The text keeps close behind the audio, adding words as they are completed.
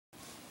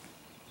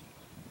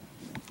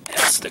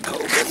the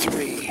Cobra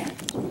 3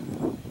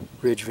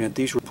 ridge vent.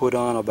 These were put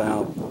on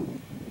about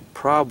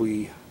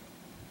probably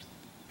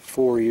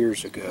 4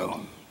 years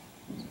ago.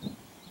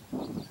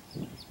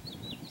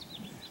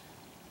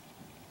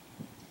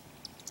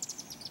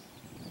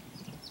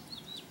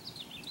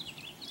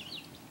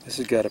 This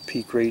has got a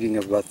peak rating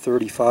of about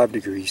 35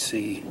 degrees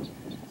C.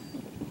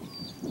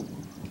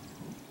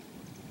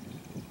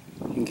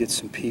 You can get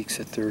some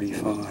peaks at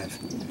 35.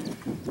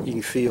 You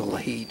can feel the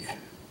heat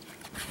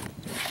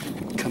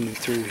coming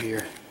through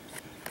here.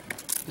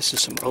 This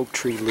is some oak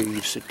tree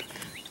leaves that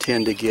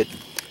tend to get,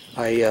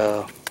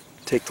 I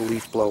take the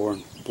leaf blower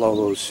and blow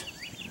those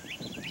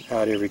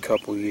out every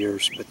couple of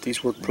years, but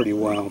these work pretty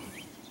well.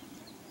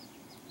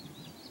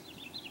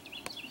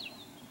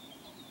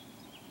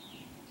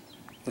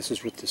 This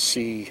is with the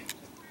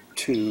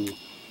C2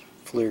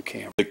 FLIR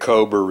camera. The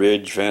Cobra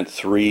Ridge Vent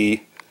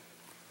 3.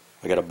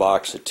 I got a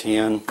box of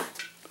 10.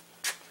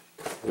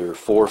 They're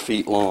 4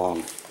 feet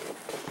long.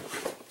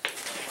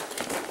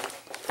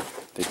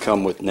 They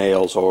come with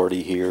nails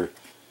already here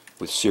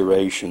with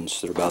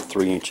serrations. They're about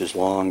 3 inches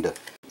long.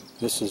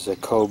 This is a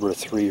Cobra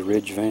 3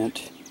 Ridge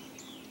Vent.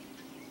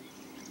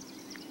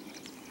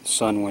 The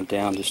sun went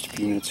down just a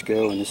few minutes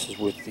ago, and this is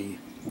with the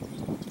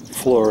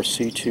FLIR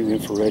C2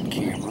 infrared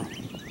camera.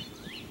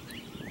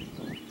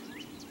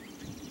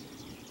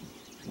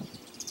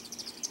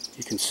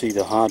 You can see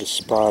the hottest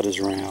spot is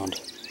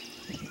around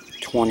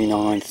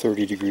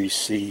 29-30 degrees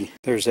C.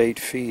 There's 8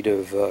 feet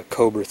of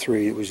Cobra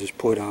 3 that was just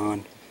put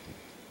on.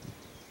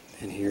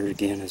 And here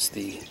again is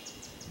the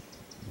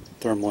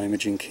thermal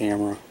imaging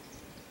camera.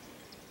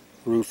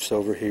 Roof's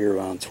over here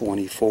around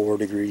 24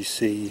 degrees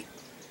C.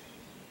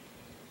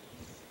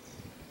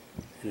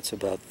 And it's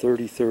about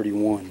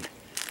 30-31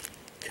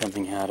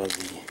 coming out of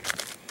the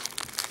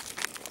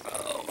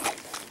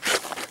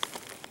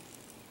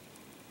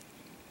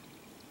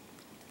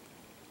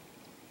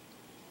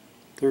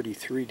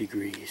 33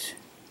 degrees.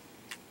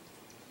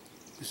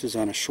 This is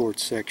on a short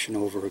section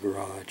over a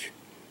garage.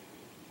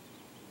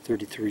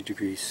 33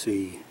 degrees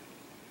C.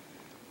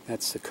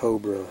 That's the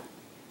Cobra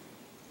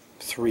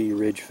 3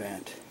 ridge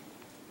vent.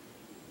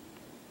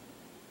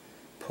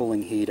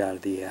 Pulling heat out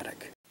of the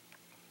attic.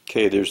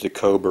 Okay, there's the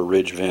Cobra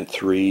Ridge Vent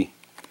 3.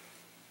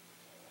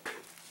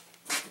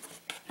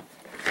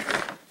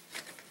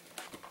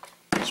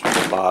 That's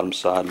what the bottom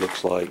side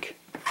looks like.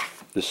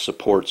 This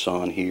support's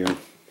on here.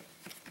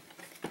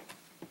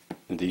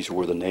 And these are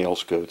where the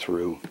nails go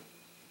through.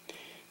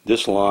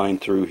 This line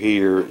through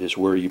here is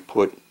where you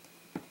put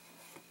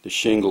the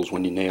shingles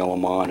when you nail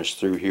them on. Is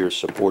through here,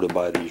 supported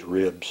by these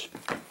ribs.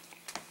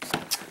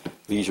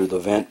 These are the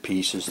vent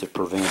pieces that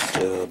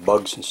prevent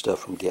bugs and stuff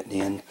from getting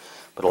in,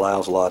 but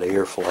allows a lot of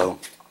airflow.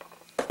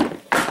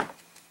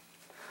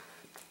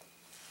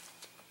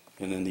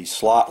 And then these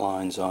slot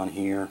lines on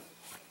here.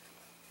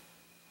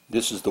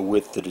 This is the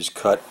width that is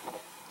cut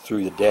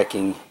through the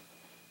decking.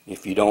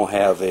 If you don't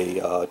have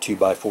a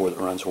 2x4 that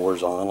runs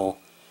horizontal,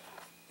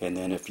 and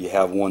then if you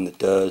have one that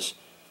does,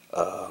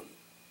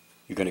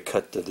 you're going to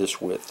cut to this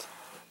width,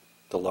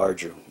 the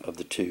larger of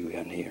the two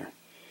in here.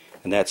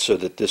 And that's so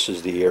that this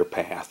is the air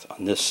path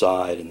on this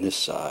side and this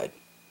side.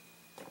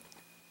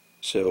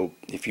 So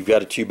if you've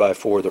got a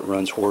 2x4 that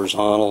runs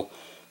horizontal,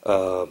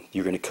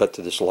 you're going to cut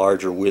to this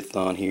larger width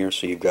on here.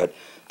 So you've got,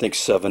 I think,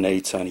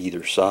 7/8 on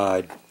either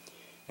side.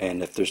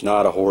 And if there's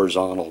not a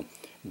horizontal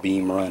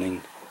beam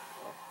running,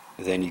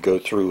 then you go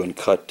through and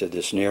cut to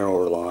this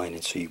narrower line,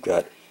 and so you've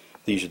got,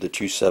 these are the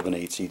 2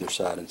 7/8 either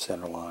side and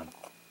center line.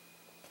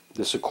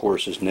 This, of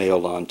course, is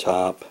nailed on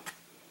top,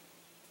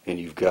 and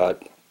you've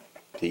got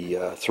the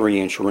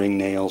 3-inch ring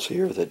nails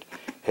here that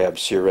have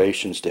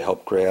serrations to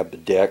help grab the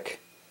deck,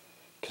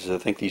 because I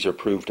think these are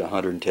approved to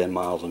 110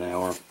 miles an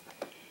hour.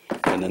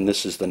 And then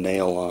this is the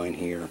nail line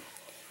here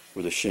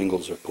where the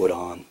shingles are put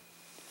on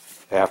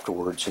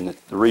afterwards, and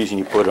the reason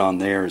you put it on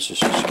there is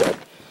it's just got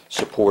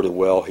supported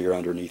well here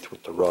underneath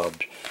with the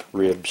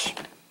ribs.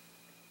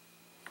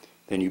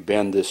 Then you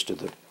bend this to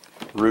the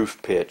roof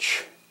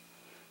pitch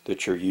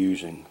that you're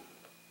using.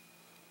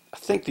 I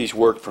think these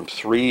work from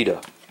 3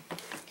 to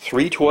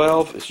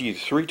 312. It's either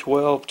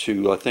 312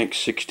 to, I think,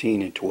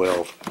 16 and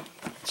 12.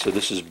 So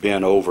this is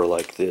bent over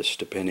like this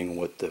depending on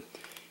what the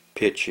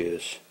pitch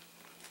is.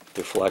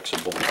 They're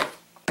flexible.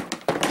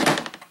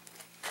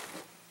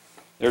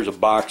 There's a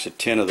box of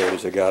 10 of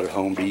those I got at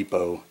Home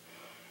Depot.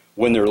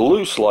 When they're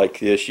loose like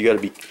this, you got to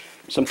be,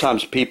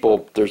 sometimes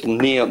people, there's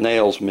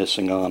nails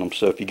missing on them,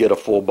 so if you get a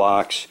full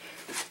box,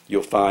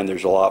 you'll find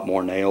there's a lot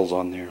more nails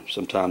on there.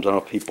 Sometimes, I don't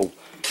know if people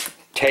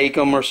take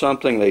them or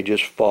something, they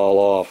just fall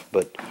off,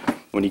 but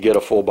when you get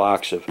a full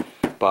box of,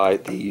 buy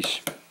these,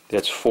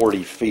 that's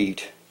 40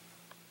 feet,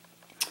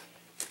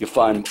 you'll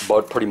find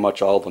about pretty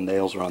much all the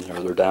nails are on there.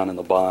 They're down in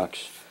the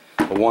box.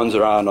 The ones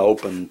that are on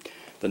open,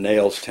 the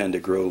nails tend to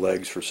grow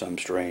legs for some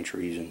strange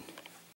reason.